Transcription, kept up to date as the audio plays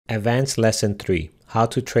Advanced Lesson 3, How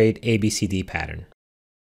to Trade ABCD Pattern.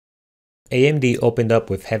 AMD opened up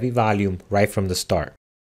with heavy volume right from the start.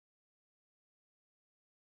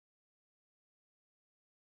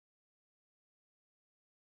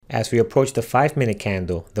 As we approach the 5-minute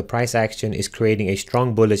candle, the price action is creating a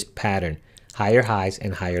strong bullish pattern, higher highs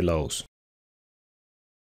and higher lows.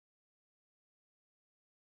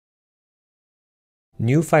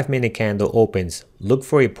 New 5-minute candle opens, look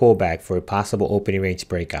for a pullback for a possible opening range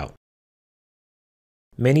breakout.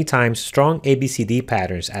 Many times, strong ABCD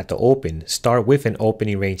patterns at the open start with an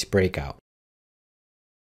opening range breakout.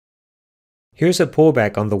 Here's a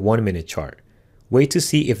pullback on the 1-minute chart. Wait to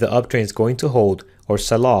see if the uptrend is going to hold or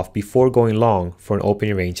sell off before going long for an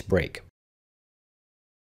opening range break.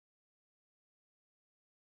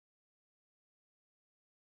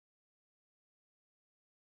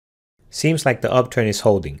 Seems like the uptrend is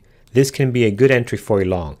holding. This can be a good entry for a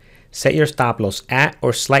long. Set your stop loss at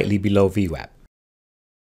or slightly below VWAP.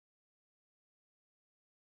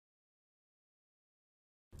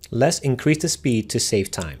 Let's increase the speed to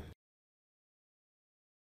save time.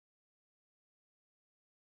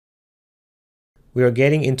 We are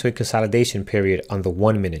getting into a consolidation period on the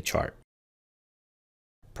 1-minute chart.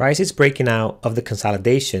 Price is breaking out of the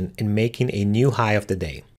consolidation and making a new high of the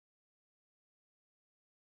day.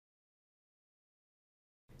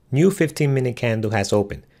 New 15-minute candle has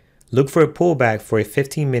opened. Look for a pullback for a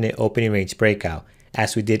 15-minute opening range breakout,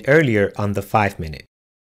 as we did earlier on the 5-minute.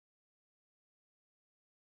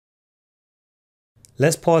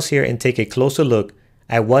 Let's pause here and take a closer look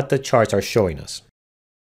at what the charts are showing us.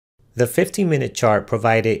 The 15-minute chart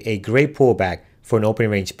provided a great pullback for an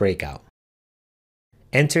opening range breakout.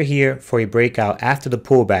 Enter here for a breakout after the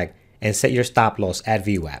pullback and set your stop loss at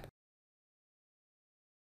VWAP.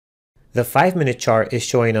 The 5-minute chart is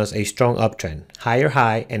showing us a strong uptrend, higher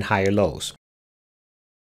high and higher lows.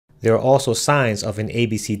 There are also signs of an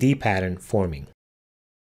ABCD pattern forming.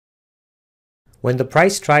 When the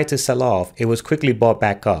price tried to sell off, it was quickly bought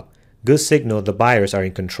back up. Good signal the buyers are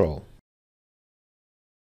in control.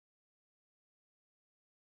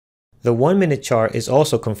 The 1-minute chart is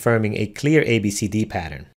also confirming a clear ABCD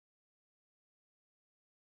pattern.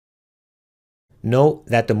 Note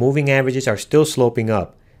that the moving averages are still sloping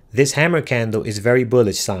up. This hammer candle is very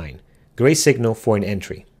bullish sign. Great signal for an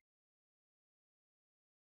entry.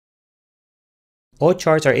 All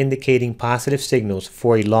charts are indicating positive signals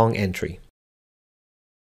for a long entry.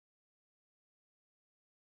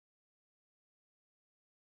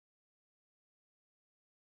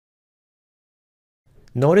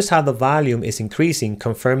 Notice how the volume is increasing,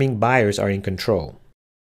 confirming buyers are in control.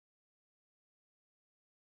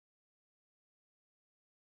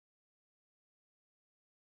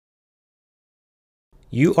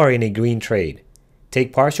 You are in a green trade.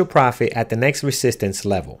 Take partial profit at the next resistance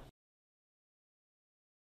level.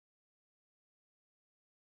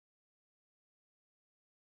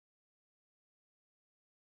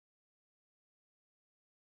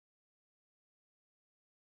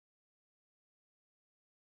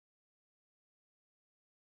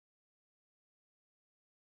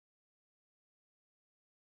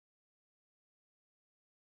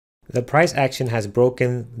 The price action has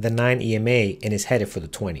broken the 9 EMA and is headed for the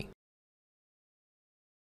 20.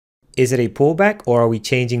 Is it a pullback or are we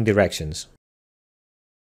changing directions?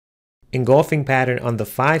 Engulfing pattern on the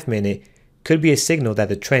 5-minute could be a signal that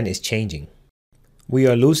the trend is changing. We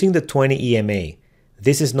are losing the 20 EMA.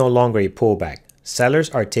 This is no longer a pullback. Sellers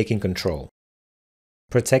are taking control.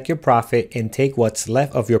 Protect your profit and take what's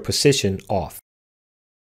left of your position off.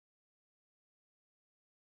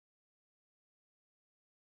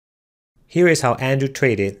 Here is how Andrew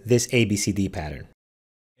traded this ABCD pattern.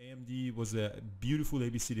 AMD was a beautiful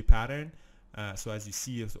ABCD pattern. So as you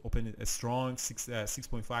see, it's opened a strong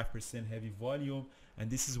 6.5% heavy volume, and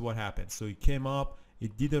this is what happened. So it came up,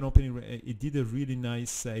 it did an opening, it did a really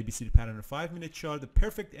nice ABCD pattern on a 5-minute chart. The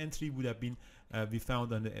perfect entry would have been we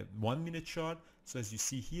found on the 1-minute chart. So as you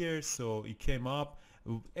see here, so it came up.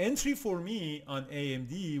 Entry for me on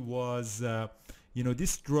AMD was,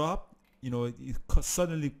 this drop. It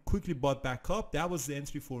suddenly quickly bought back up. That was the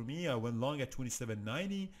entry for me. I went long at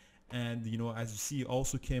 27.90, and as you see,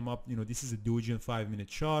 also came up. This is a doji 5-minute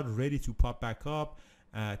chart, ready to pop back up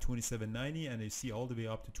at 27.90, and you see all the way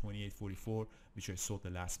up to 28.44, which I sold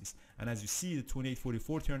the last piece. And as you see, the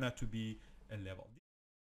 28.44 turned out to be a level.